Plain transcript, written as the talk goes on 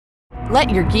Let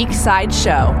your geek side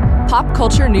show. Pop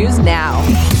culture news now.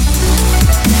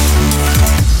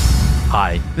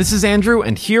 Hi, this is Andrew,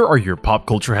 and here are your pop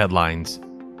culture headlines.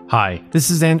 Hi, this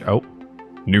is Andrew. Oh,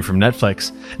 new from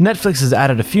Netflix. Netflix has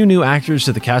added a few new actors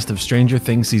to the cast of Stranger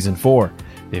Things Season 4.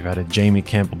 They've added Jamie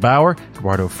Campbell-Bower,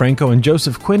 Eduardo Franco, and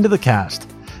Joseph Quinn to the cast.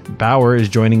 Bower is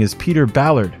joining as Peter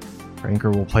Ballard.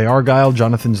 Franco will play Argyle,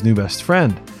 Jonathan's new best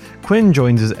friend. Quinn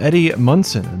joins as Eddie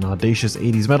Munson, an audacious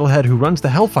 80s metalhead who runs the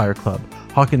Hellfire Club,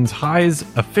 Hawkins High's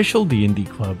official D&D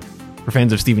club. For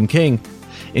fans of Stephen King,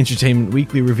 Entertainment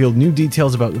Weekly revealed new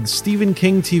details about the Stephen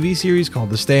King TV series called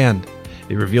The Stand.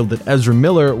 They revealed that Ezra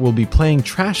Miller will be playing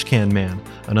Trash Can Man,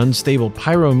 an unstable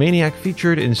pyromaniac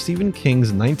featured in Stephen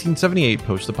King's 1978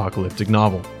 post-apocalyptic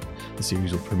novel. The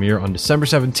series will premiere on December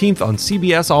 17th on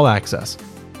CBS All Access.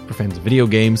 For fans of video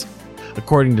games,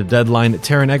 according to Deadline,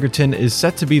 Taron Egerton is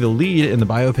set to be the lead in the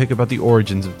biopic about the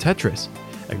origins of Tetris.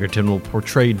 Egerton will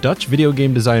portray Dutch video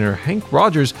game designer Hank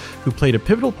Rogers, who played a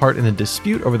pivotal part in the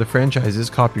dispute over the franchise's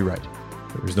copyright.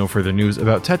 There is no further news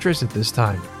about Tetris at this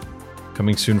time.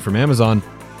 Coming soon from Amazon,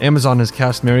 Amazon has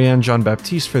cast Marianne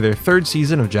Jean-Baptiste for their third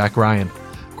season of Jack Ryan.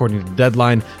 According to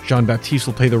Deadline, Jean-Baptiste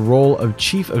will play the role of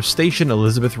Chief of Station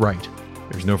Elizabeth Wright.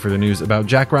 There's no further news about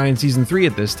Jack Ryan Season 3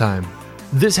 at this time.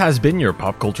 This has been your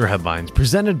Pop Culture Headlines,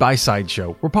 presented by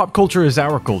Sideshow, where pop culture is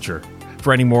our culture.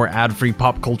 For any more ad-free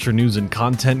pop culture news and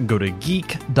content, go to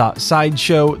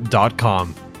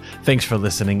geek.sideshow.com. Thanks for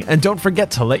listening, and don't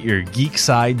forget to let your geek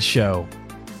side show.